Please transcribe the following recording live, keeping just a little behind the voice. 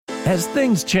As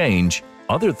things change,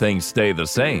 other things stay the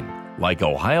same, like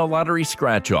Ohio Lottery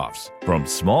scratch-offs. From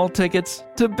small tickets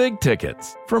to big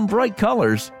tickets, from bright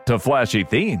colors to flashy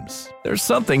themes. There's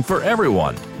something for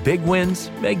everyone. Big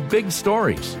wins make big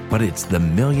stories, but it's the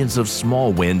millions of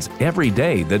small wins every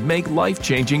day that make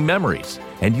life-changing memories.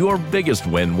 And your biggest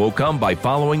win will come by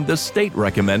following the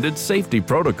state-recommended safety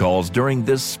protocols during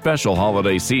this special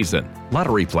holiday season.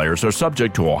 Lottery players are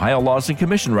subject to Ohio laws and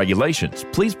commission regulations.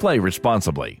 Please play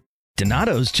responsibly.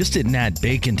 Donato's just didn't add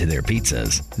bacon to their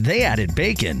pizzas. They added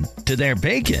bacon to their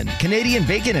bacon. Canadian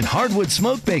bacon and hardwood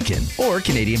smoked bacon. Or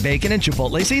Canadian bacon and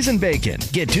Chipotle seasoned bacon.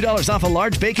 Get $2 off a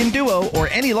large bacon duo or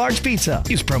any large pizza.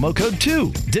 Use promo code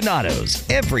 2. Donato's.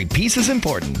 Every piece is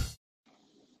important.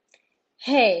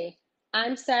 Hey,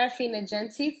 I'm Serafina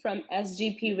Genti from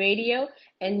SGP Radio,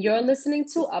 and you're listening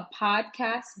to a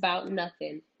podcast about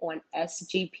nothing on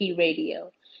SGP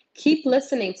Radio. Keep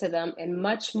listening to them and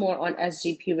much more on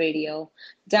SGP Radio.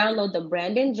 Download the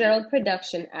Brandon Gerald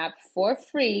Production app for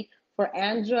free for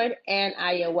Android and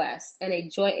iOS and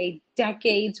enjoy a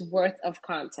decade's worth of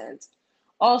content.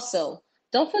 Also,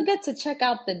 don't forget to check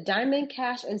out the Diamond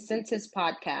Cash Incentives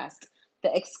podcast,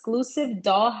 the exclusive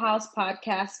Dollhouse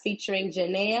podcast featuring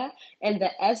Janaea, and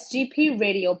the SGP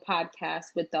Radio podcast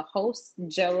with the host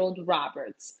Gerald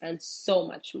Roberts, and so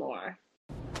much more.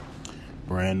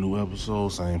 Brand new episode,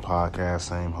 same podcast,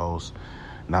 same host.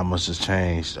 Not much has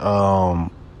changed.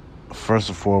 First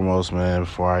and foremost, man,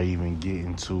 before I even get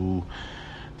into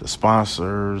the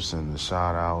sponsors and the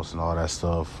shout outs and all that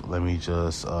stuff, let me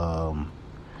just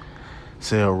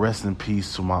say a rest in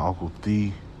peace to my Uncle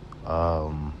Thee.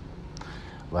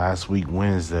 Last week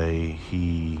Wednesday,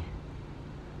 he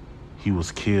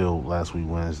was killed last week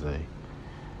Wednesday.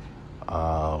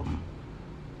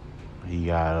 He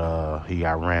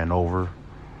got ran over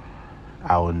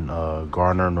out in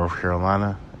Garner, North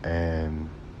Carolina, and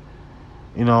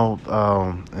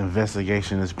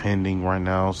investigation is pending right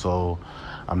now, so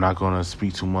I'm not going to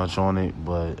speak too much on it,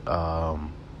 but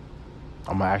I'm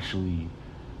gonna actually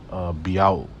be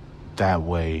out that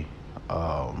way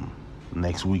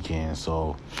next weekend,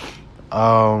 so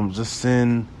just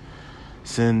send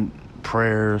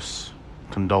prayers,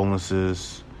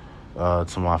 condolences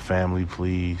to my family,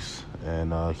 please,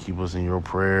 and keep us in your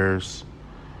prayers.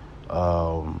 You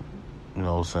know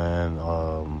what I'm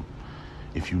saying?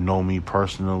 If you know me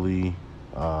personally,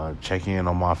 check in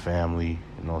on my family,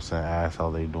 you know what I'm saying? Ask how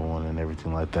they doing and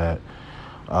everything like that.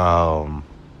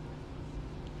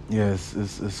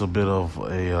 It's a bit of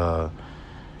a,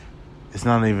 it's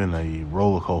not even a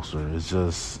roller coaster. It's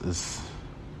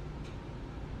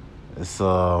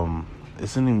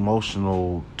an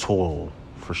emotional toll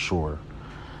for sure.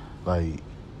 Like,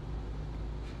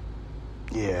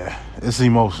 yeah, it's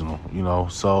emotional,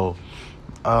 so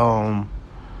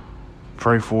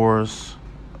pray for us,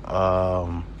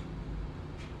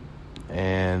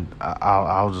 and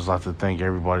I'll just like to thank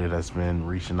everybody that's been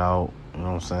reaching out, you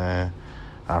know what I'm saying?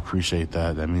 I appreciate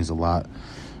that. That means a lot.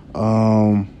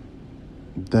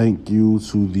 Thank you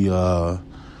to the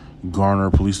Garner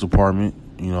Police Department,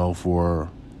 for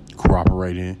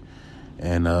cooperating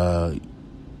and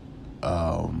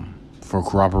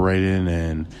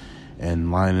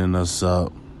and lining us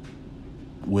up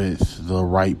with the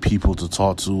right people to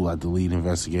talk to, like the lead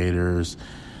investigators,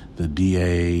 the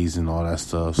DAs, and all that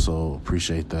stuff. So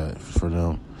appreciate that for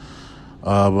them.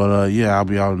 I'll be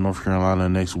out in North Carolina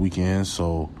next weekend.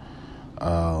 So,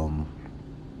 man,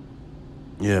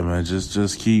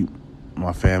 just keep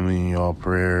my family in y'all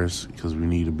prayers because we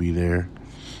need to be there.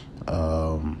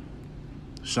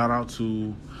 Shout out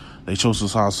to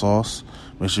Lechosa's Hot Sauce.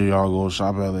 Make sure y'all go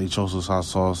shop at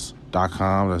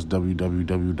lechosashotsauce.com. That's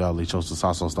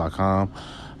www.lechosashotsauce.com.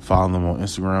 Follow them on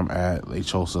Instagram at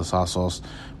Lechosas Hot Sauce.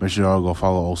 Make sure y'all go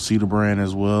follow Osita brand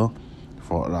as well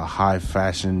for the high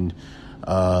fashion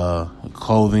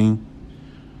clothing.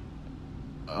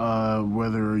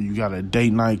 Whether you got a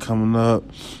date night coming up,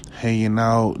 hanging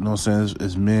out, you know what I'm saying?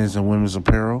 It's men's and women's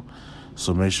apparel.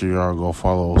 So make sure y'all go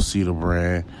follow Osita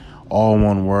brand. All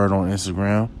one word on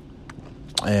Instagram.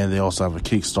 And they also have a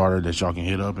Kickstarter that y'all can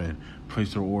hit up and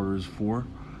place their orders for.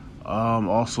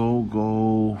 Also,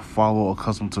 go follow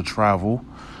Accustomed to Travel.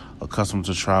 Accustomed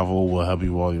to Travel will help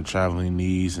you with all your traveling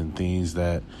needs and things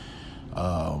that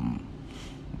they'll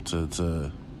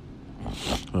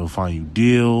find you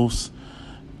deals.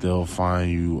 They'll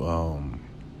find you, you know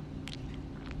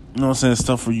what I'm saying,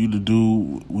 stuff for you to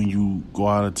do when you go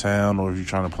out of town or if you're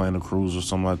trying to plan a cruise or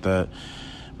something like that.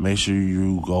 Make sure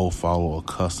you go follow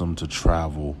Accustomed to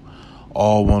Travel.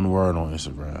 All one word on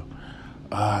Instagram.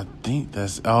 I think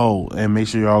that's... and make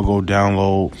sure y'all go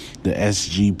download the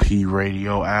SGP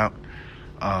Radio app.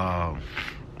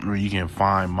 where you can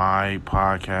find my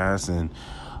podcast and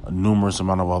a numerous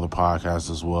amount of other podcasts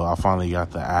as well. I finally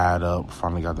got the ad up,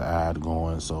 finally got the ad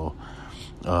going, so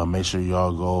make sure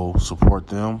y'all go support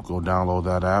them, go download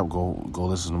that app, go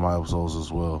listen to my episodes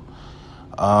as well.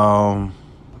 I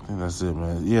think that's it,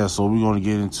 man. Yeah, so we're going to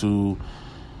get into,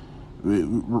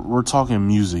 we're talking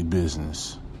music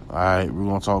business. All right, we're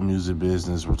going to talk music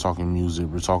business. We're talking music.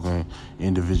 We're talking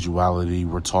individuality.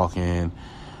 We're talking,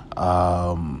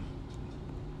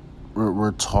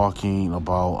 we're talking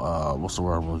about, what's the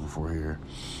word I'm looking for here?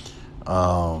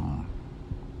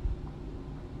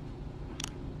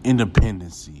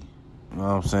 Independency. You know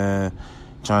what I'm saying?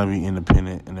 Trying to be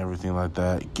independent and everything like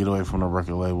that. Get away from the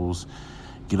record labels.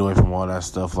 Get away from all that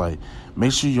stuff. Like,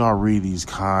 make sure y'all read these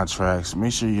contracts.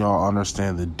 Make sure y'all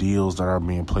understand the deals that are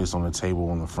being placed on the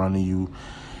table in front of you.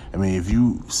 I mean, if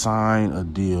you sign a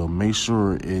deal, make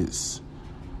sure it's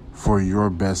for your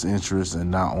best interest and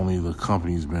not only the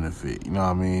company's benefit. You know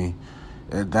what I mean?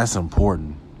 That's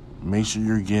important. Make sure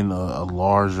you're getting a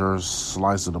larger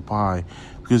slice of the pie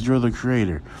because you're the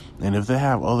creator. And if they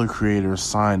have other creators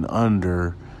signed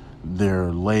under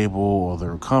their label or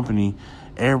their company,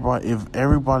 if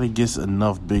everybody gets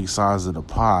enough big size of the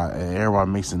pie and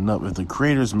everybody makes enough, if the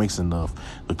creators makes enough,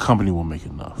 the company will make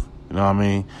enough. You know what I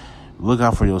mean? Look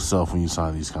out for yourself when you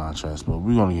sign these contracts, but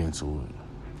we're going to get into it.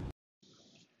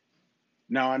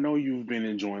 Now, I know you've been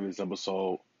enjoying this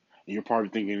episode, and you're probably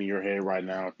thinking in your head right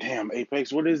now, damn,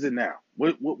 Apex, what is it now?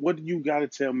 What do you got to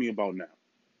tell me about now?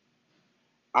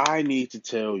 I need to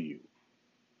tell you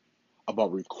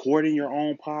about recording your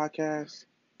own podcast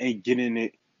and getting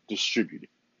it distributed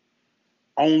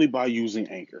only by using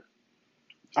Anchor.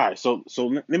 All right, so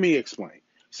let me explain.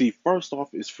 See, first off,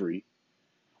 it's free.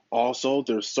 Also,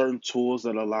 there's certain tools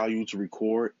that allow you to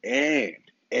record and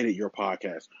edit your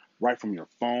podcast right from your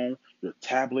phone, your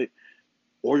tablet,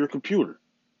 or your computer.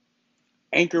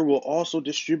 Anchor will also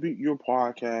distribute your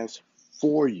podcast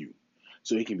for you,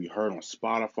 so it can be heard on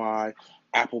Spotify,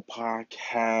 Apple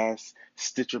Podcasts,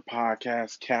 Stitcher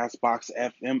Podcasts, Castbox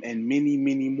FM, and many,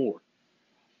 many more.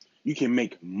 You can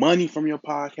make money from your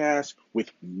podcast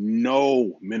with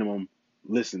no minimum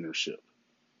listenership.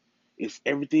 It's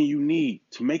everything you need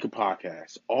to make a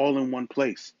podcast all in one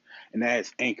place, and that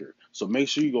is Anchor. So make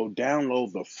sure you go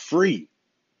download the free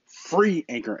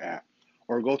Anchor app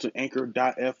or go to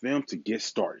anchor.fm to get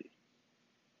started.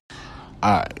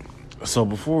 All right. So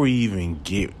before we even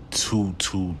get too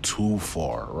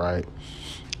far, right?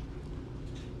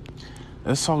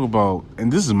 Let's talk about,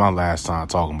 and this is my last time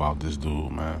talking about this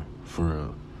dude, man. For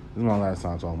real. This is my last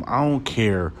time talking about him. I don't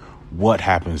care what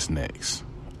happens next.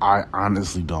 I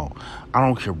honestly don't. I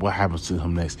don't care what happens to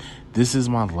him next. This is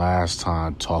my last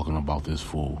time talking about this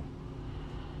fool.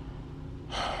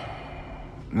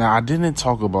 Now, I didn't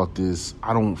talk about this.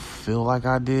 I don't feel like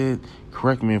I did.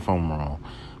 Correct me if I'm wrong.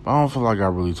 But I don't feel like I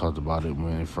really talked about it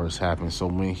when it first happened. So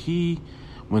when Tekashi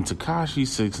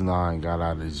 6ix9ine got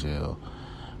out of jail,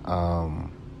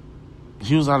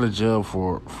 he was out of jail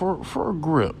for a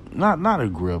grip. Not a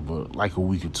grip, but like a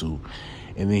week or two.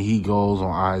 And then he goes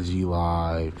on IG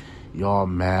Live. Y'all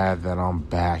mad that I'm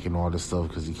back and all this stuff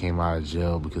because he came out of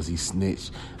jail because he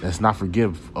snitched. Let's not forget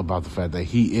about the fact that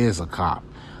he is a cop.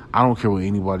 I don't care what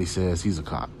anybody says, he's a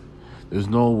cop. There's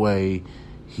no way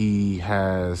he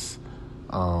has,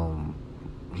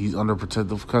 he's under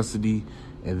protective custody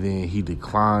and then he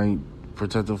declined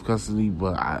protective custody,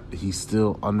 but he's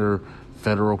still under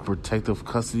federal protective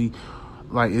custody.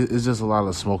 Like, it's just a lot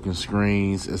of smoke and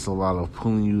screens. It's a lot of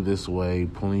pulling you this way,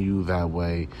 pulling you that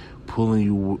way, pulling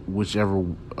you whichever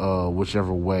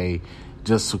way,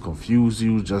 just to confuse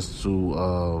you, just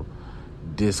to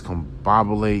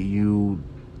discombobulate you,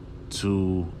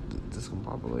 to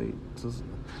discombobulate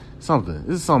something.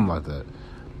 It's something like that.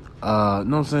 Know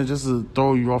what I'm saying? Just to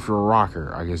throw you off your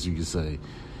rocker, I guess you could say.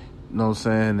 Know what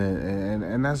I'm saying?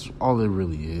 And that's all it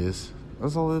really is.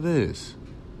 That's all it is.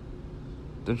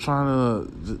 They're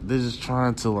just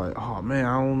trying to like, oh man,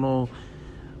 I don't know.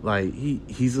 Like,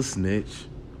 he's a snitch.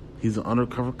 He's an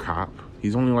undercover cop.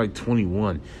 He's only like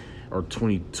 21 or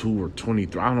 22 or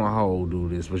 23. I don't know how old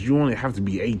dude is, but you only have to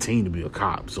be 18 to be a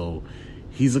cop. So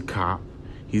he's a cop.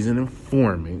 He's an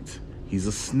informant. He's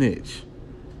a snitch.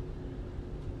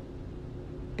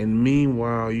 And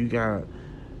meanwhile, you got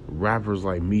rappers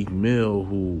like Meek Mill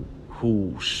who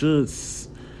should,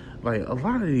 like, a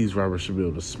lot of these rappers should be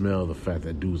able to smell the fact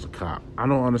that dude's a cop. I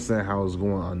don't understand how it's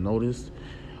going unnoticed,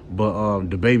 but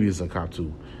the baby is a cop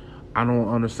too. I don't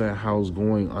understand how it's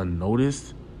going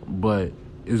unnoticed, but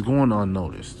it's going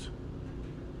unnoticed.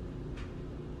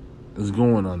 It's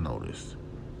going unnoticed.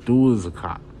 Dude is a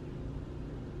cop.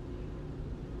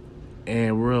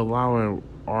 And we're allowing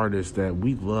artists that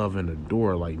we love and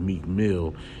adore, like Meek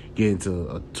Mill, get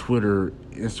into a Twitter,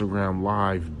 Instagram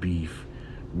live beef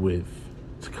with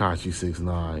Tekashi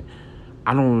 6ix9ine.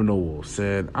 I don't even know what was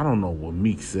said. I don't know what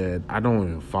Meek said. I don't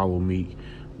even follow Meek.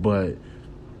 But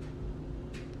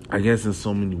I guess in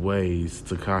so many ways,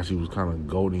 Tekashi was kind of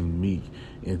goading Meek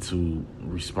into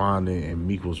responding, and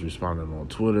Meek was responding on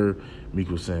Twitter. Meek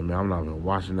was saying, man, I'm not even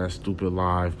watching that stupid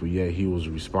live, but yet he was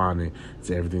responding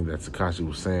to everything that Tekashi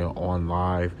was saying on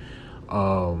live.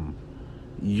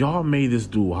 Y'all made this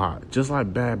dude hot, just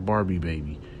like Bad Barbie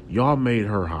Baby. Y'all made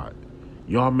her hot.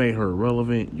 Y'all made her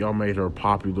relevant. Y'all made her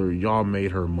popular. Y'all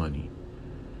made her money.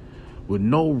 With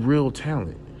no real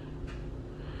talent.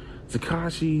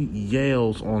 Tekashi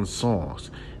yells on songs.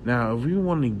 Now, if we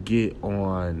want to get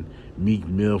on Meek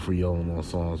Mill for yelling on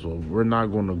songs, but we're not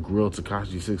going to grill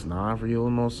Tekashi 6ix9ine for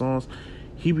yelling on songs.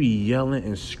 He be yelling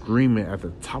and screaming at the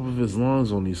top of his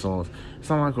lungs on these songs. It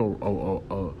sounds like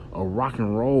a rock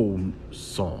and roll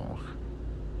song.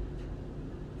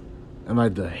 And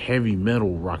like the heavy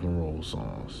metal rock and roll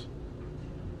songs.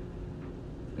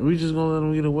 And we just gonna let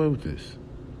him get away with this.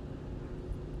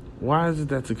 Why is it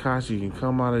that Tekashi can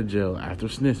come out of jail after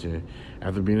snitching,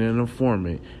 after being an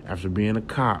informant, after being a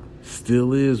cop,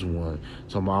 still is one?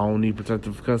 So I don't need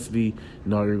protective custody.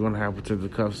 No, you're going to have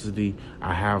protective custody.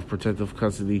 I have protective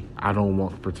custody. I don't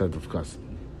want protective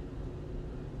custody.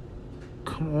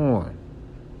 Come on.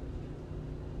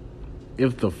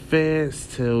 If the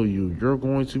feds tell you you're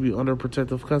going to be under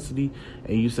protective custody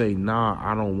and you say, nah,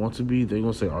 I don't want to be, they're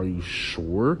going to say, are you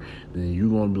sure? Then you're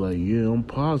going to be like, yeah, I'm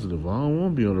positive. I don't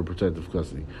want to be under protective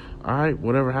custody. All right,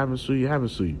 whatever happens to you,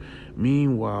 happens to you.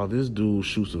 Meanwhile, this dude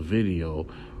shoots a video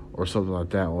or something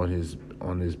like that on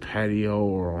his patio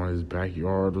or on his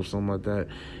backyard or something like that.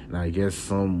 And I guess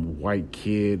some white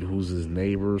kid who's his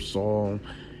neighbor saw him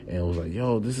and was like,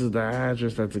 yo, this is the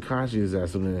address that Tekashi is at.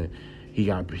 So then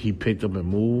he picked up and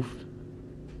moved.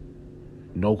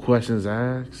 No questions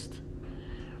asked.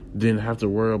 Didn't have to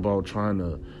worry about trying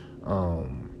to, how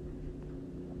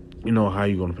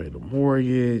you gonna pay the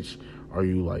mortgage? Are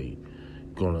you like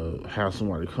gonna have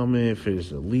somebody come in, finish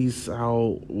the lease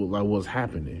out? Like, what's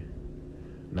happening?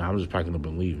 Nah, I'm just packing up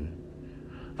and leaving.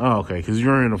 Oh, okay, because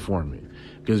you're an informant,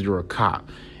 because you're a cop,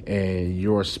 and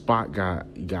your spot got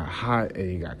hot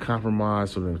and you got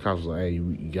compromised. So then the cops was like, hey,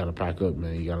 you gotta pack up,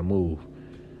 man. You gotta move.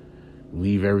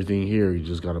 Leave everything here. You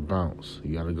just gotta bounce.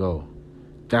 You gotta go.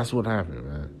 That's what happened,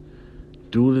 man.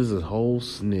 Dude is a whole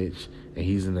snitch, and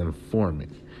he's an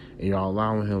informant. And y'all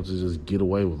allowing him to just get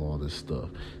away with all this stuff.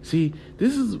 See,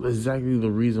 this is exactly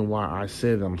the reason why I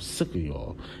said I'm sick of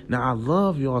y'all. Now, I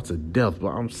love y'all to death, but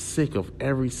I'm sick of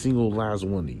every single last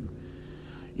one of you.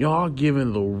 Y'all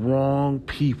giving the wrong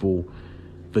people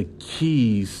the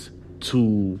keys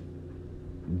to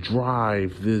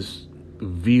drive this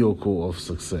vehicle of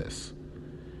success.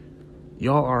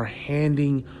 Y'all are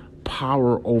handing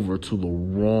power over to the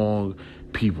wrong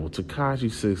people. Tekashi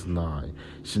 6ix9ine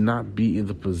should not be in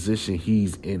the position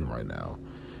he's in right now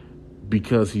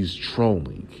because he's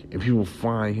trolling, and people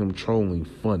find him trolling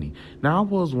funny. Now, I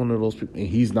was one of those people, and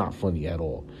he's not funny at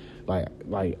all.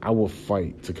 Like I would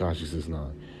fight Tekashi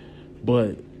 6ix9ine,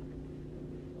 but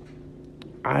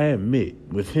I admit,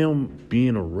 with him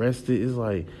being arrested, it's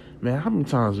like, man, how many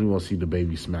times we want to see the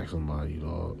baby smack somebody,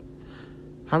 dog?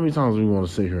 How many times we want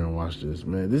to sit here and watch this,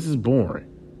 man? This is boring.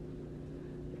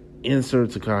 Insert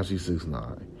Tekashi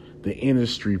 6ix9ine, the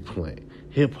industry plant,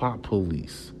 hip hop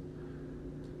police,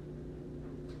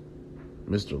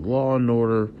 Mr. Law and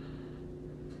Order,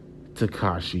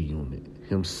 Tekashi unit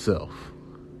himself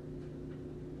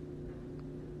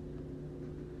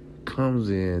comes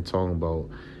in talking about,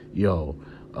 yo,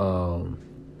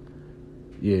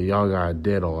 yeah, y'all got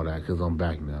dead all that because I'm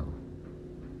back now.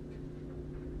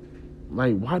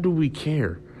 Like, why do we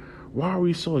care? Why are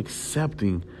we so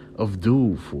accepting of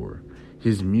dude for?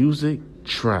 His music,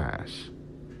 trash.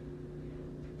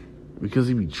 Because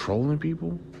he be trolling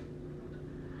people?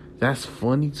 That's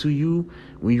funny to you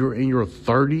when you're in your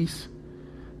 30s?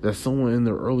 That someone in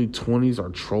their early 20s are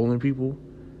trolling people?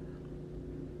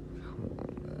 Come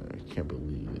on, man. I can't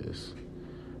believe this.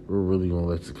 We're really going to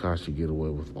let Tekashi get away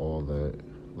with all that?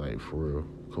 Like, for real?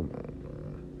 Come on,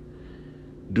 man.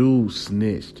 Dude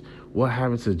snitched. What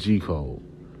happened to G-Code?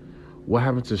 What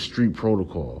happened to Street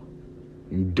Protocol?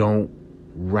 You don't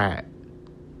rat.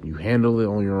 You handle it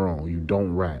on your own. You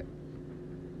don't rat.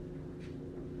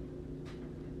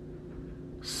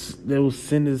 They was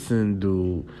sentencing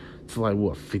dude to like,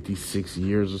 what, 56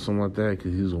 years or something like that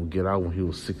because he was going to get out when he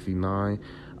was 69.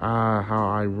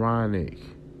 How ironic.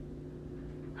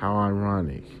 How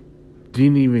ironic.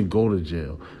 Didn't even go to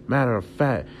jail. Matter of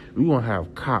fact, we're going to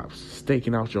have cops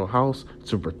staking out your house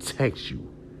to protect you.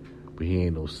 But he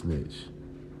ain't no snitch.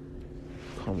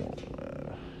 Come on,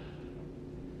 man.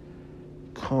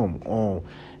 Come on.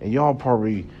 And y'all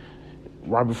probably,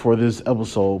 right before this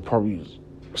episode, probably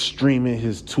streaming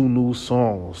his 2 new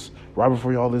songs. Right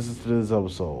before y'all listen to this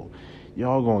episode.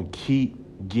 Y'all gonna keep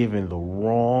giving the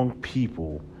wrong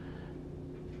people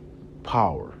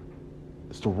power.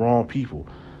 It's the wrong people.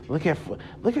 Look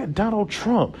at Donald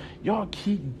Trump. Y'all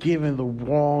keep giving the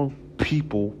wrong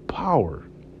people power.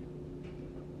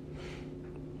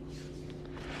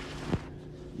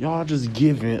 Y'all just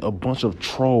giving a bunch of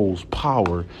trolls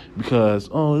power because,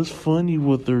 it's funny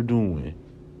what they're doing.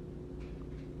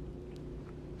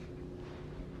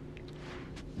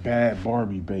 Bad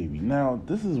Barbie Baby. Now,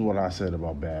 this is what I said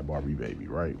about Bad Barbie Baby,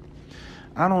 right?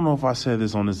 I don't know if I said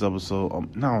this on this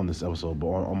episode, not on this episode, but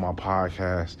on my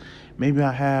podcast. Maybe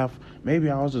I have.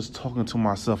 Maybe I was just talking to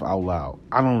myself out loud.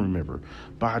 I don't remember.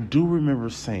 But I do remember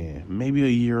saying, maybe a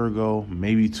year ago,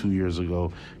 maybe 2 years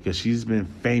ago, because she's been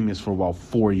famous for about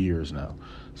 4 years now.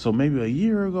 So maybe a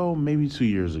year ago, maybe 2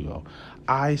 years ago,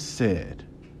 I said,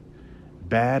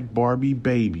 Bad Barbie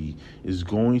Baby is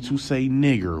going to say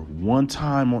nigger one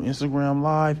time on Instagram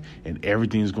Live and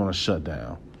everything's going to shut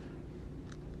down.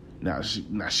 Now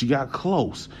she got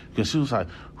close because she was like,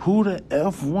 who the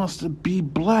F wants to be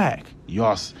black?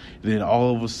 Y'all, then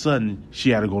all of a sudden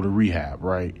she had to go to rehab,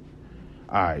 right?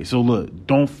 All right, so look,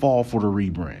 don't fall for the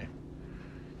rebrand.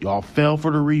 Y'all fell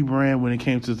for the rebrand when it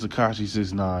came to Tekashi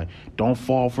 6ix9ine. Don't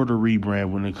fall for the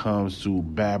rebrand when it comes to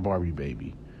Bad Barbie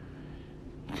Baby.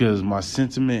 Because my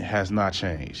sentiment has not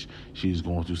changed. She's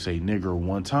going to say nigger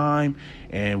one time,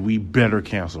 and we better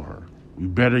cancel her. We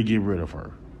better get rid of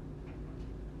her.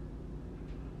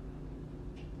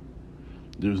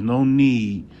 There's no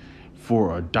need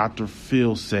for a Dr.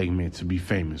 Phil segment to be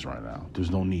famous right now.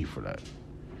 There's no need for that.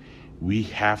 We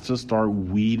have to start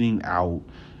weeding out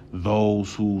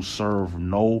those who serve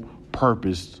no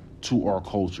purpose to our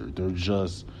culture. They're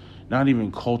just not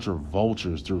even culture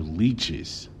vultures. They're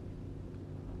leeches.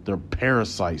 They're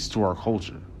parasites to our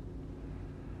culture.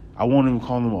 I won't even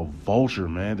call them a vulture,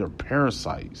 man. They're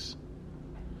parasites.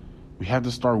 We have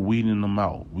to start weeding them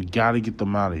out. We got to get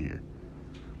them out of here.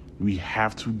 We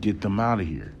have to get them out of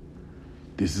here.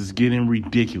 This is getting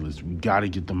ridiculous. We got to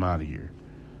get them out of here.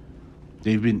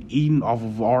 They've been eating off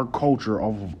of our culture,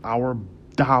 off of our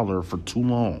dollar for too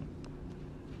long.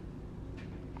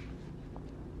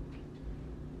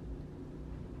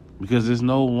 Because it's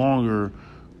no longer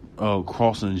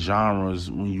crossing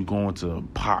genres when you go into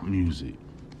pop music.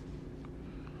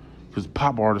 Because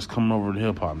pop artists coming over to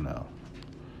hip hop now.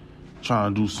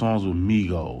 Trying to do songs with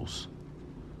Migos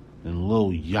and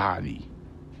Lil Yachty,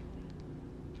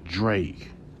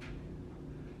 Drake,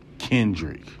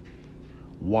 Kendrick,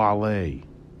 Wale.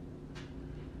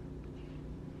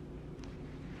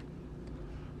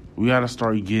 We gotta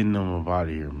start getting them up out of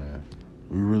here, man.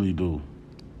 We really do.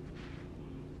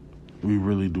 We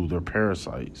really do. They're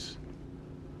parasites.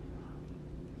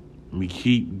 We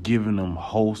keep giving them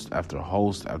host after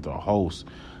host after host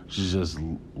to just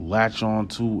latch on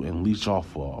to and leech off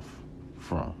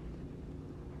from.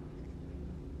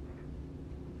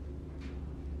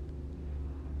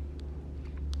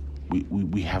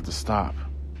 We have to stop.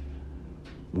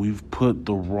 We've put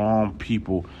the wrong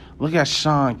people. Look at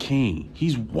Sean King.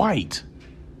 He's white.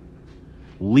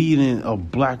 Leading a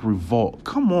black revolt.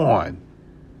 Come on.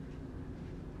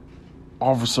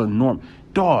 Officer Norm.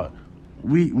 Dog,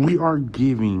 we are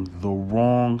giving the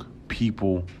wrong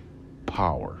people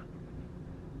power.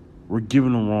 We're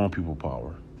giving the wrong people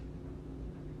power.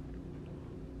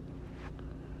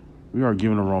 We are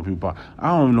giving the wrong people power. I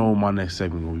don't even know what my next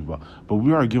segment will be about, but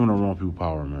we are giving the wrong people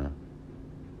power, man.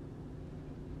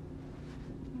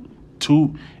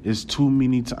 It's too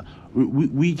many times.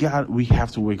 We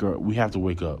have to wake up. We have to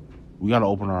wake up. We got to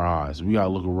open our eyes. We got to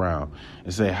look around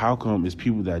and say, how come it's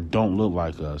people that don't look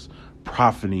like us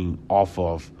profiting off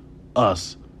of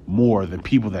us more than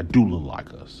people that do look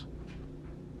like us?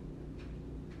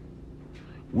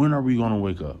 When are we going to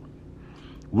wake up?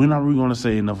 When are we going to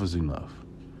say enough is enough?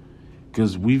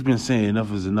 Because we've been saying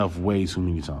enough is enough way too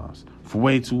many times. For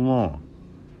way too long.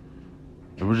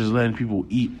 And we're just letting people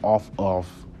eat off of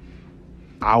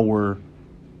our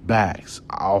backs,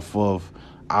 off of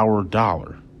our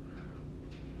dollar.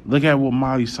 Look at what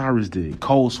Miley Cyrus did.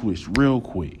 Code switched real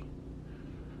quick.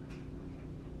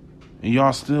 And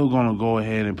y'all still gonna go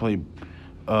ahead and play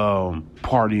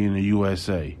Party in the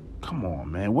USA. Come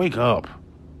on, man. Wake up.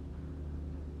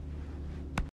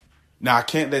 Now, I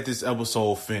can't let this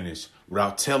episode finish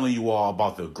without telling you all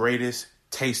about the greatest,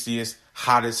 tastiest,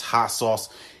 hottest hot sauce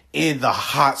in the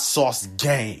hot sauce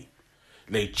game.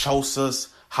 Lechosa's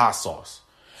hot sauce.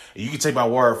 And you can take my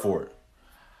word for it.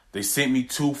 They sent me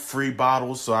 2 free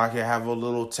bottles so I can have a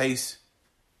little taste.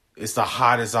 It's the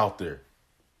hottest out there.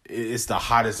 It's the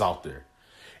hottest out there.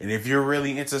 And if you're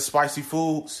really into spicy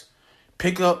foods,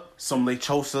 pick up some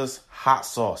Lechosa's hot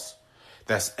sauce.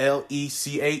 That's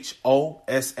Lechosas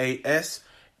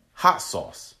hot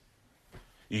sauce.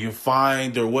 You can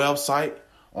find their website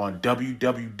on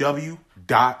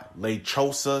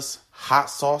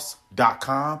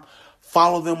www.lechosashotsauce.com.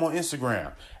 Follow them on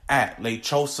Instagram at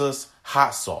Lechosas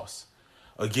Hot Sauce.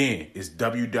 Again, it's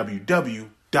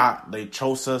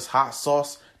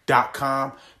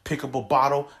www.lechosashotsauce.com. Pick up a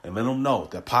bottle and let them know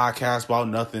that Podcast About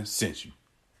Nothing sent you.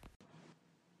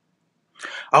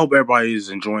 I hope everybody is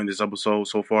enjoying this episode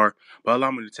so far, but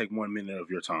allow me to take 1 minute of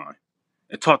your time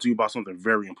and talk to you about something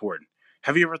very important.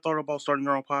 Have you ever thought about starting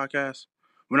your own podcast?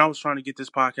 When I was trying to get this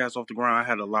podcast off the ground, I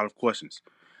had a lot of questions.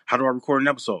 How do I record an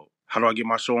episode? How do I get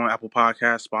my show on Apple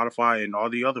Podcasts, Spotify, and all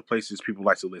the other places people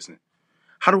like to listen?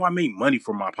 How do I make money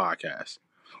from my podcast?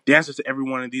 The answer to every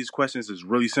one of these questions is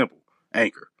really simple.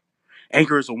 Anchor.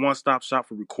 Anchor is a one-stop shop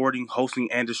for recording,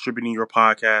 hosting, and distributing your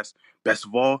podcast. Best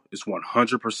of all, it's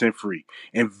 100% free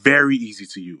and very easy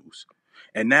to use.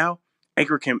 And now,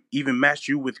 Anchor can even match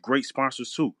you with great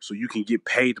sponsors too, so you can get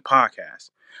paid to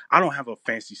podcast. I don't have a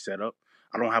fancy setup.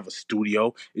 I don't have a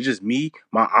studio. It's just me,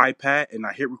 my iPad, and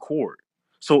I hit record.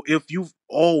 So if you've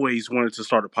always wanted to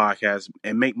start a podcast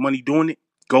and make money doing it,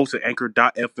 go to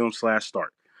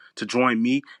anchor.fm/start to join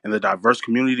me and the diverse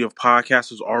community of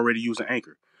podcasters already using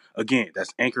Anchor. Again,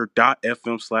 that's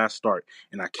anchor.fm/start,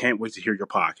 and I can't wait to hear your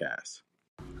podcast.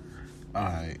 All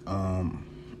right, I'm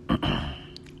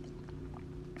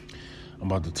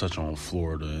about to touch on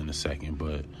Florida in a second,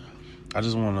 but I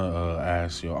just want to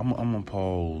ask y'all. I'm gonna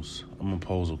pose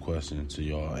a question to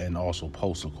y'all, and also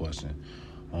post a question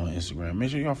on Instagram.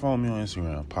 Make sure y'all follow me on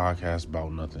Instagram, Podcast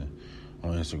About Nothing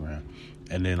on Instagram,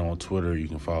 and then on Twitter you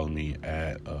can follow me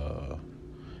at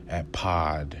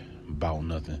Pod About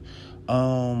Nothing.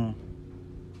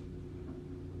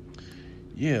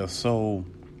 Yeah, so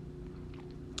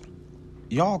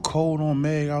y'all cold on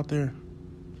Meg out there?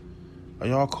 Are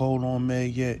y'all cold on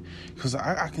Meg yet? Because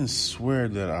I can swear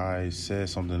that I said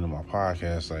something in my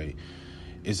podcast, like,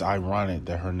 it's ironic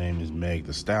that her name is Meg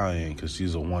the Stallion because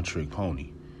she's a one-trick pony.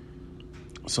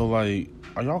 So, like,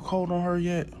 are y'all cold on her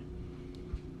yet?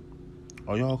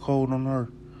 Are y'all cold on her?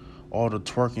 All the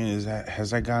twerking,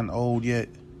 has that gotten old yet?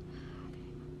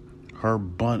 Her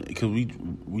bun, because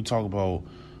we talk about,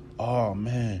 oh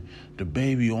man, the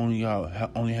baby only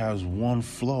has one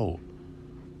flow.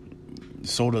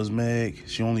 So does Meg.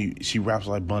 She raps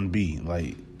like Bun B.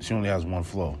 Like, she only has one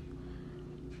flow.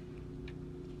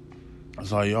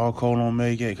 So are y'all cold on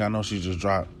Meg yet? I know she just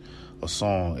dropped a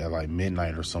song at like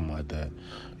midnight or something like that.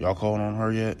 Y'all cold on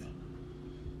her yet?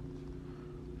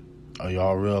 Are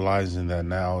y'all realizing that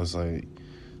now it's like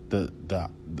the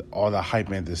all the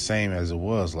hype ain't the same as it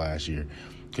was last year?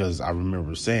 Because I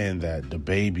remember saying that the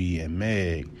baby and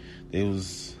Meg, I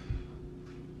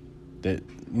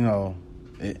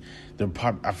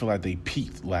feel like they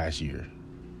peaked last year.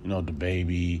 You know, the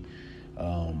baby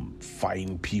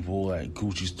fighting people at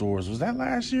Gucci stores. Was that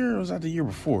last year or was that the year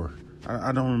before?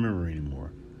 I don't remember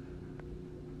anymore.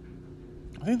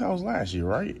 I think that was last year,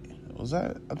 right? I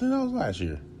think that was last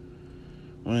year.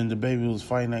 When the baby was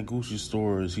fighting at Gucci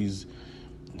stores, he's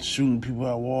shooting people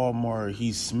at Walmart,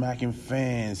 he's smacking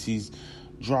fans, he's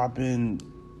dropping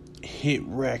hit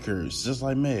records, just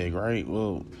like Meg, right?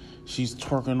 Well, she's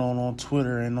twerking on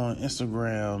Twitter and on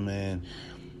Instagram, and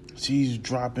she's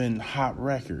dropping hot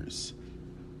records.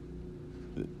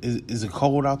 Is it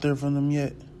cold out there for them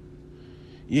yet?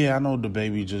 Yeah, I know the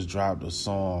baby just dropped a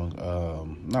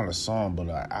song, not a song, but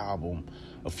an album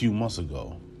a few months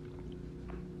ago.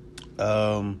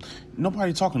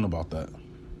 Nobody talking about that.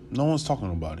 No one's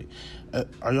talking about it.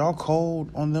 Are y'all cold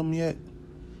on them yet?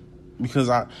 Because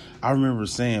I remember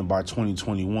saying by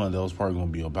 2021 they was probably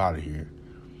gonna be up out of here.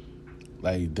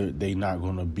 Like they not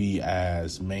gonna be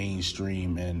as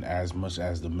mainstream and as much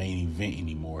as the main event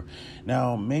anymore.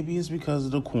 Now maybe it's because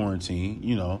of the quarantine,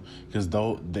 you know, because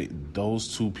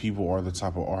those two people are the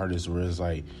type of artists where it's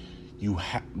like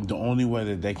the only way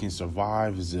that they can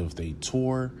survive is if they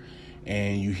tour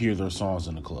and you hear their songs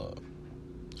in the club.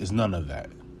 It's none of that.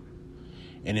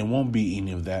 And it won't be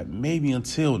any of that maybe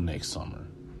until next summer.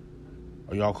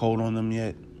 Are y'all cold on them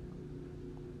yet?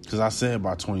 Because I said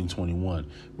by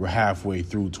 2021, we're halfway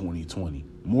through 2020.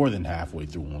 More than halfway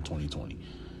through on 2020.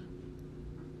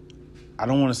 I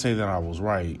don't want to say that I was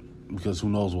right, because who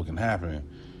knows what can happen.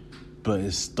 but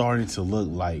it's starting to look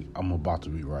like I'm about to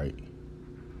be right.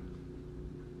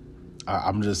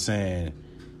 I'm just saying,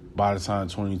 by the time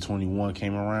 2021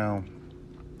 came around,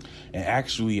 and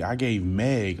actually I gave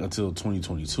Meg until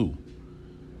 2022,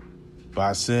 but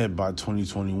I said by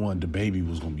 2021 the baby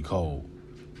was gonna be cold.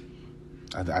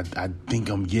 I think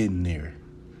I'm getting there.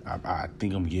 I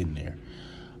think I'm getting there.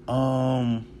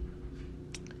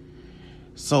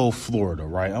 So Florida,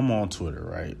 right? I'm on Twitter,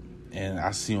 right? And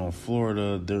I see on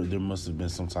Florida there must have been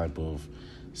some type of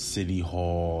city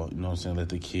hall, you know what I'm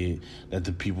saying? Let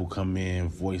the people come in,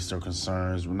 voice their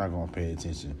concerns. We're not gonna pay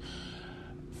attention.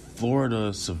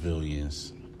 Florida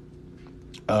civilians.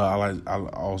 I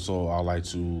like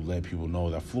to let people know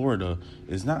that Florida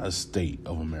is not a state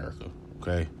of America.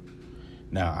 Okay.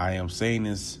 Now, I am saying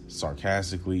this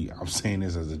sarcastically. I'm saying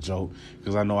this as a joke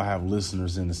because I know I have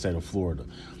listeners in the state of Florida.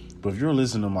 But if you're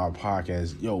listening to my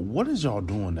podcast, yo, what is y'all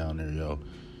doing down there, yo?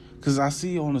 Because I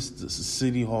see on the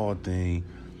City Hall thing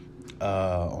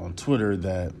on Twitter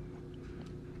that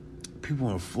people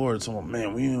in Florida talking,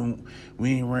 man, we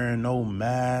ain't wearing no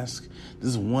mask.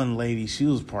 This one lady, she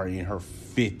was probably in her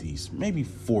 50s, maybe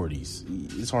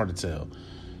 40s. It's hard to tell.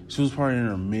 She was probably in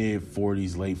her mid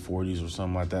 40s, late 40s or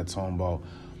something like that, talking about,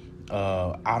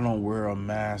 I don't wear a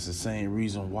mask the same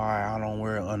reason why I don't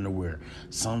wear underwear.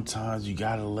 Sometimes you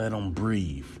gotta let them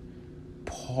breathe.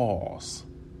 Pause.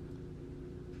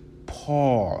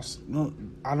 No,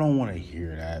 I don't want to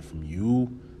hear that from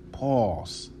you.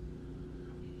 Pause.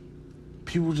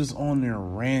 People just on there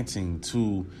ranting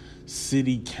to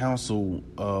city council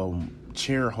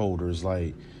chair holders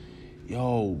like,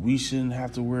 yo, we shouldn't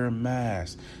have to wear a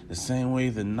mask. The same way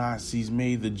the Nazis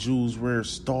made the Jews wear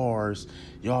stars,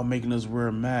 y'all making us wear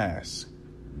a mask.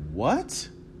 What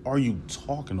are you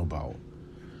talking about?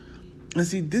 And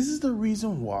see, this is the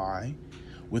reason why,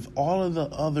 with all of the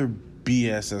other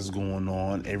BS that's going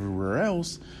on everywhere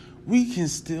else, we can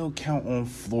still count on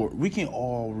Florida. We can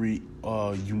all the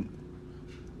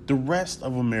rest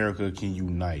of America can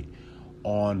unite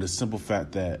on the simple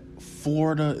fact that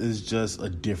Florida is just a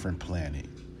different planet.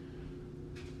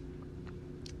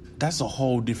 That's a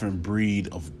whole different breed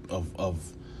of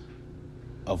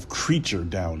creature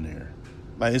down there.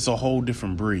 Like, it's a whole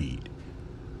different breed.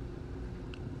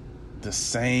 The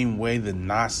same way the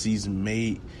Nazis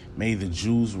made the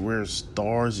Jews wear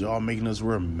stars, y'all making us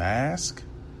wear masks.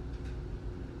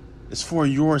 It's for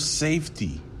your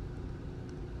safety.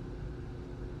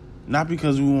 Not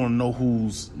because we want to know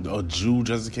who's a Jew,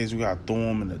 just in case we got to throw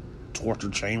them in a torture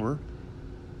chamber.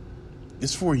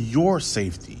 It's for your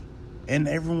safety and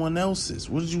everyone else's.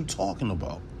 What are you talking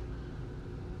about?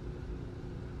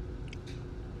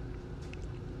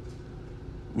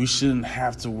 We shouldn't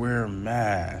have to wear a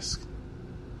mask.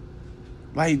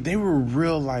 Like, they were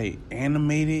real, like,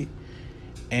 animated,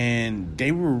 and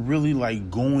they were really,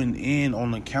 like, going in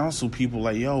on the council people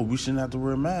like, yo, we shouldn't have to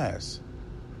wear a mask.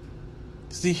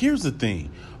 See, here's the thing.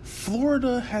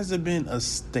 Florida hasn't been a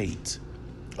state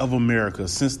of America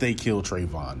since they killed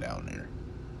Trayvon down there.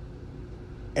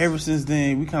 Ever since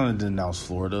then, we kind of denounced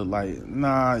Florida. Like,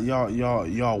 nah, y'all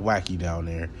wacky down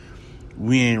there.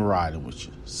 We ain't riding with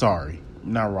you. Sorry,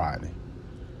 not riding.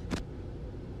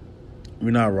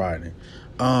 We're not riding.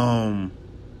 I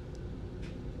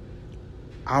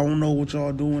don't know what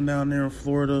y'all doing down there in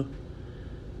Florida.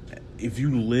 If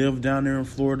you live down there in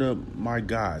Florida, my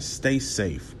God, stay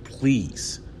safe.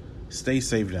 Please. Stay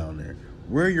safe down there.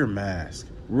 Wear your mask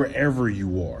wherever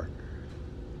you are.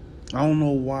 I don't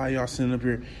know why y'all sitting up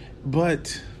here,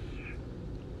 but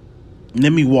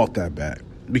let me walk that back.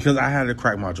 Because I had to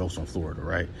crack my jokes on Florida,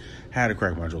 right?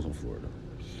 Everybody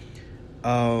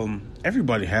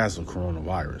has the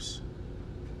coronavirus.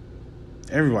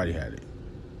 Everybody had it.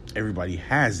 Everybody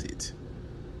has it.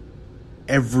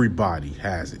 Everybody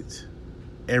has it.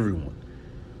 Everyone.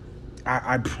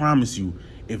 I promise you,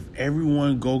 if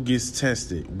everyone gets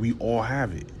tested, we all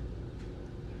have it.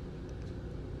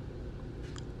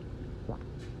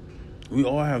 We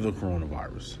all have the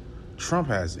coronavirus. Trump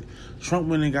has it. Trump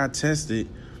went and got tested,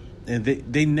 and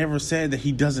they never said that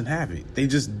he doesn't have it. They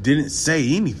just didn't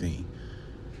say anything.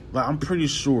 Like, I'm pretty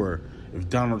sure if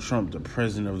Donald Trump, the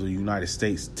president of the United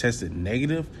States, tested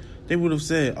negative, they would have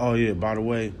said, oh yeah, by the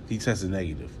way, he tested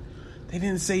negative. They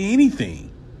didn't say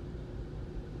anything.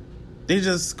 They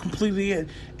just completely, and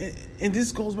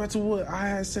this goes back to what I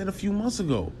had said a few months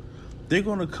ago. They're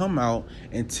going to come out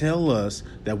and tell us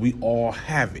that we all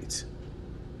have it.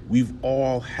 We've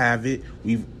all have it.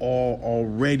 We've all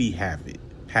already had it.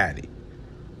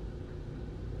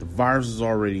 The virus is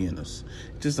already in us.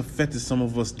 It just affected some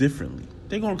of us differently.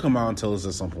 They're going to come out and tell us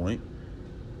at some point.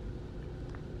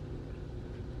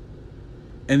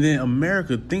 And then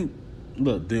America, think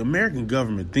Look, the American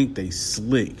government think they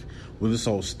slick with this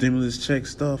whole stimulus check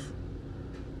stuff.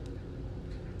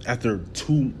 After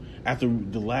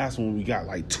the last one we got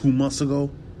like 2 months ago,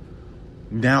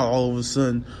 now all of a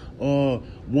sudden,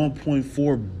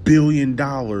 $1.4 billion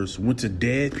went to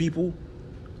dead people.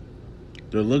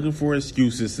 They're looking for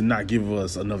excuses to not give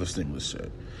us another stimulus check,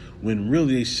 when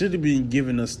really they should have been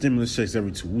giving us stimulus checks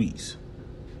every 2 weeks.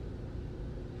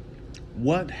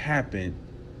 What happened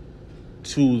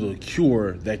to the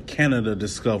cure that Canada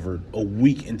discovered a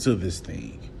week into this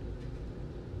thing?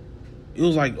 It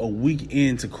was like a week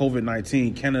into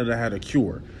COVID-19, Canada had a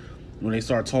cure. When they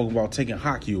started talking about taking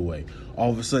hockey away,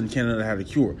 all of a sudden Canada had a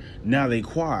cure. Now they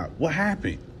quiet. What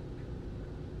happened?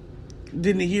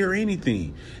 Didn't hear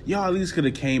anything. Y'all at least could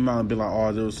have came out and been like,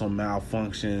 oh, there was some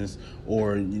malfunctions,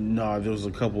 or there was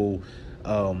a couple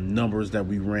numbers that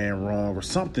we ran wrong or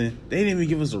something. They didn't even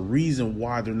give us a reason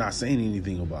why they're not saying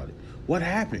anything about it. What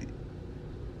happened?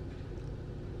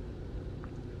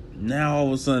 Now all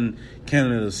of a sudden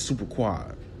Canada is super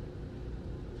quiet.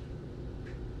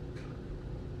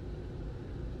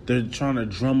 They're trying to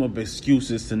drum up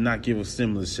excuses to not give us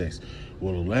stimulus checks.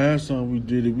 Well, the last time we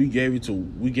did it, we gave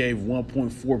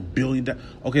 $1.4 billion.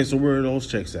 Okay, so where are those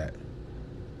checks at?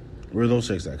 Where are those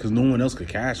checks at? Because no one else could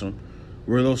cash them.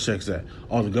 Where are those checks at?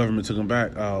 Oh, the government took them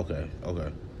back? Oh, okay.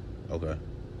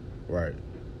 Right.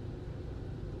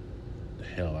 The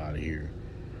hell out of here.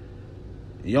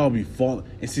 Y'all be falling.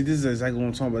 And see, this is exactly what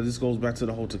I'm talking about. This goes back to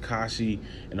the whole Tekashi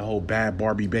and the whole bad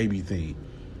Barbie baby thing.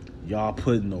 Y'all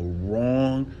putting the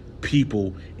wrong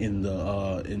people in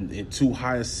the in too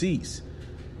high of seats.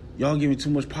 Y'all giving too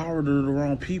much power to the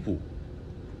wrong people.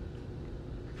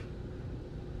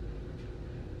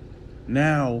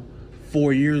 Now,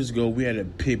 4 years ago, we had a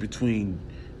pick between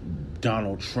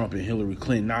Donald Trump and Hillary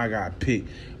Clinton. Now I got a pick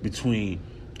between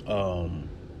Joe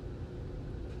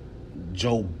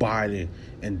Biden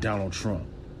and Donald Trump.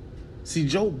 See,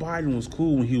 Joe Biden was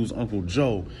cool when he was Uncle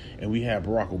Joe and we had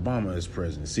Barack Obama as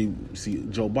president. See,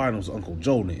 Joe Biden was Uncle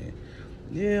Joe then.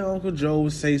 Yeah, Uncle Joe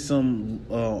would say some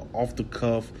off the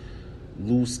cuff,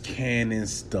 loose cannon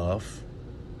stuff.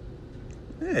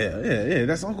 Yeah,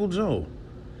 that's Uncle Joe.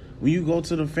 When you go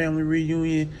to the family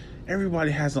reunion, everybody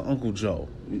has an Uncle Joe.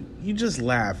 You just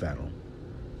laugh at him.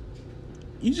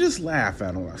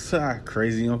 Like,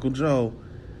 crazy Uncle Joe.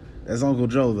 That's Uncle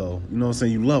Joe, though. You know what I'm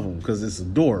saying? You love him because it's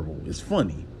adorable. It's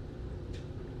funny.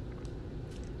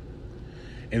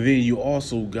 And then you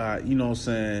also got, you know what I'm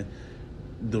saying,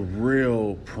 the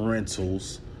real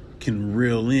parentals can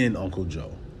reel in Uncle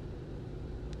Joe.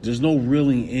 There's no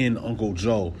reeling in Uncle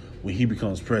Joe when he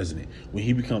becomes president, when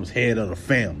he becomes head of the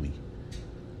family.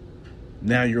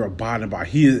 Now you're abiding by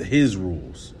his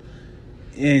rules.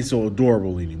 It ain't so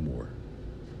adorable anymore.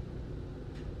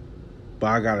 But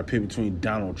I got to pick between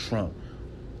Donald Trump,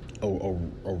 a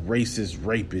racist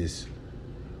rapist,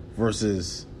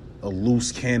 versus a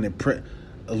loose cannon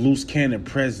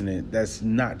president that's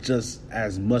not just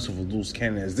as much of a loose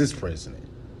cannon as this president,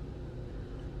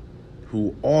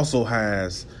 who also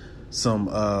has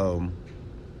some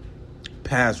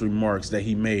past remarks that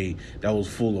he made that was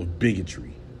full of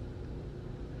bigotry,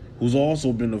 who's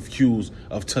also been accused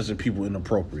of touching people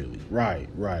inappropriately. Right.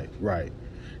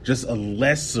 Just a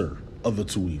lesser of the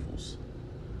two evils.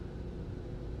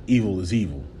 Evil is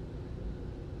evil.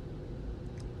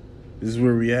 This is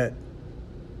where we at.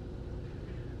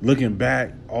 Looking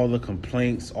back, all the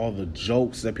complaints, all the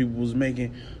jokes that people was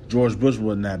making, George Bush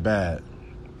wasn't that bad.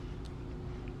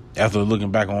 After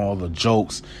looking back on all the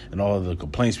jokes and all of the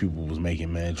complaints people was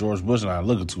making, man, George Bush not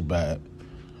looking too bad.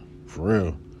 For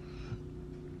real.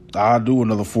 I'll do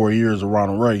another 4 years of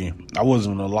Ronald Reagan. I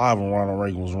wasn't even alive when Ronald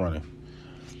Reagan was running.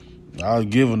 I'll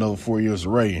give another 4 years to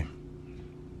Reagan.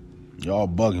 Y'all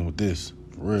bugging with this.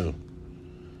 For real.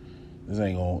 This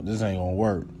ain't gonna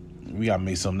work. We gotta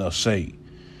make something else shake.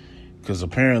 Because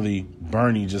apparently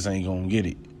Bernie just ain't gonna get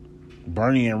it.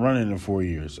 Bernie ain't running in 4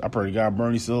 years. I pray to God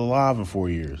Bernie's still alive in 4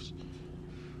 years.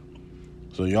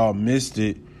 So y'all missed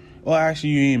it. Well, actually,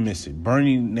 you ain't missed it.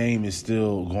 Bernie's name is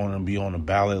still going to be on the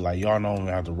ballot. Like, y'all don't even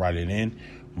have to write it in.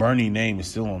 Bernie's name is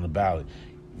still on the ballot.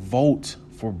 Vote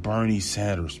for Bernie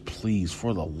Sanders, please,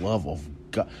 for the love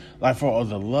of God. Like, for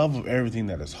the love of everything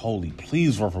that is holy,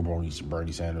 please vote for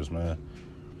Bernie Sanders, man.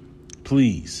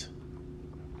 Please.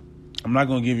 I'm not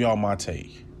going to give y'all my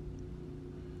take.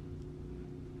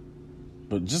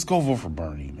 But just go vote for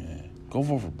Bernie, man. Go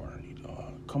vote for Bernie,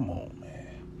 dog. Come on, man.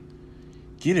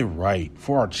 Get it right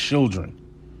for our children.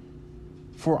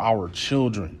 For our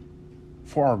children.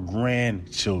 For our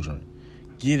grandchildren.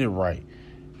 Get it right.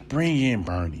 Bring in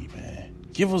Bernie, man.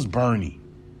 Give us Bernie.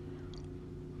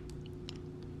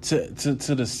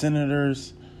 to the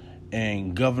senators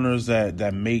and governors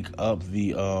that make up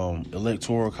the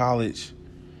electoral college,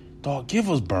 dog, give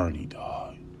us Bernie,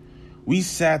 dog. We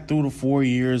sat through the 4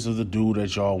 years of the dude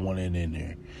that y'all wanted in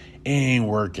there. It ain't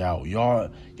work out.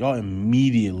 Y'all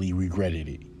immediately regretted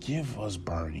it. Give us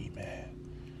Bernie, man.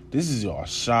 This is your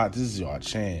shot. This is your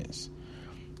chance.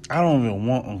 I don't even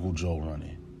want Uncle Joe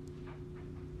running.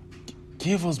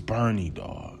 Give us Bernie,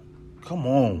 dog. Come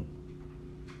on.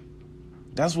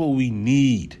 That's what we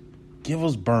need. Give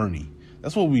us Bernie.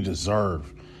 That's what we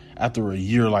deserve after a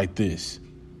year like this.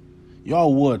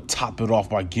 Y'all would top it off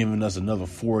by giving us another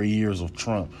 4 years of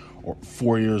Trump or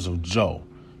 4 years of Joe.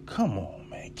 Come on,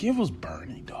 man. Give us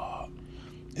Bernie, dog.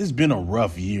 It's been a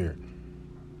rough year.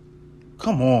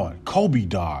 Come on. Kobe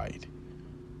died.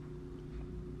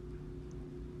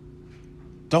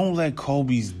 Don't let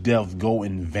Kobe's death go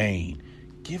in vain.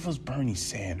 Give us Bernie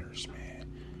Sanders,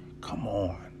 man. Come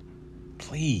on.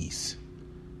 Please.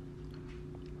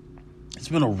 It's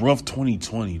been a rough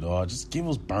 2020, dog. Just give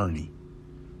us Bernie.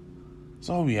 That's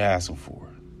all we asking for.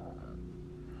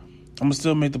 I'm going to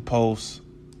still make the post.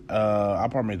 I'll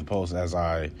probably make the post as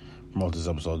I promote this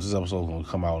episode. This episode is going to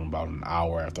come out in about an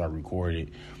hour after I record it.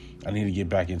 I need to get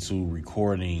back into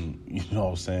recording, you know what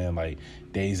I'm saying, like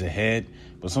days ahead.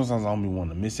 But sometimes I don't be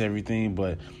wanting to miss everything.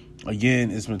 But again,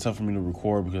 it's been tough for me to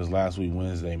record because last week,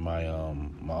 Wednesday, my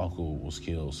uncle was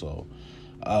killed. So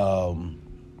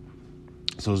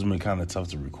it's been kind of tough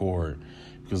to record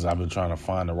because I've been trying to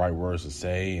find the right words to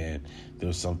say, and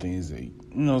there's some things that, you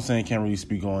know what I'm saying, can't really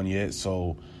speak on yet.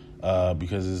 So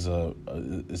because it's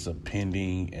a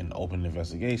pending and open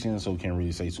investigation, so can't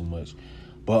really say too much.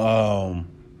 But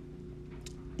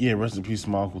yeah, rest in peace to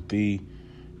my Uncle Thee.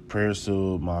 Prayers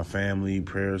to my family.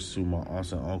 Prayers to my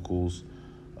aunts and uncles.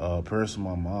 Prayers to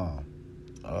my mom.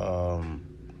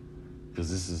 Because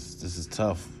this is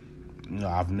tough. You know,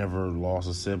 I've never lost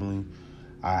a sibling.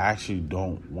 I actually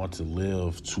don't want to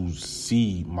live to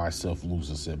see myself lose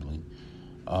a sibling.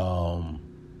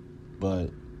 But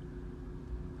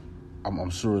I'm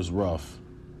sure it's rough,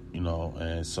 you know,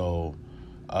 and so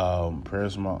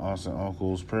prayers to my aunts and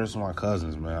uncles, prayers to my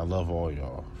cousins, man. I love all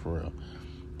y'all, for real.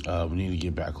 We need to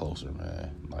get back closer,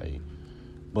 man.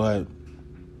 But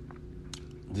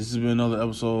this has been another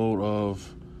episode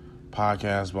of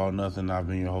Podcast About Nothing. I've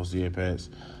been your host, Apex.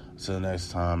 Until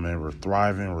next time, man, we're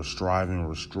thriving, we're striving,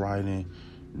 we're striding.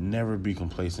 Never be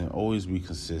complacent, always be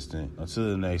consistent. Until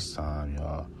the next time,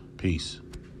 y'all. Peace.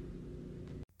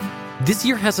 This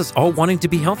year has us all wanting to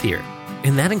be healthier,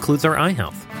 and that includes our eye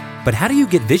health. But how do you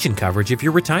get vision coverage if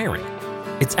you're retiring?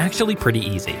 It's actually pretty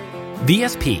easy.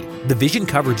 VSP, the vision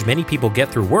coverage many people get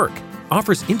through work,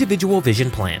 offers individual vision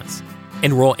plans.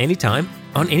 Enroll anytime,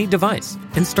 on any device,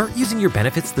 and start using your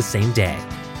benefits the same day.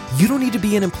 You don't need to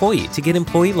be an employee to get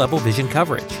employee-level vision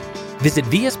coverage. Visit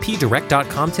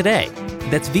VSPdirect.com today.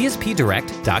 That's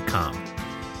VSPdirect.com.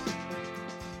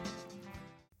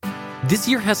 This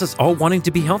year has us all wanting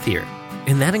to be healthier,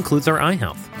 and that includes our eye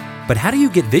health. But how do you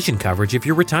get vision coverage if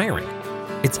you're retiring?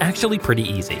 It's actually pretty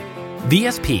easy.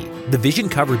 VSP, the vision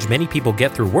coverage many people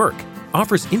get through work,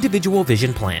 offers individual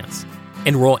vision plans.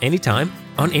 Enroll anytime,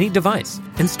 on any device,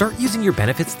 and start using your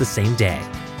benefits the same day.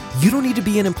 You don't need to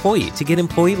be an employee to get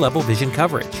employee-level vision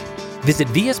coverage. Visit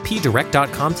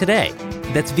VSPdirect.com today.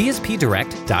 That's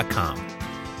VSPdirect.com.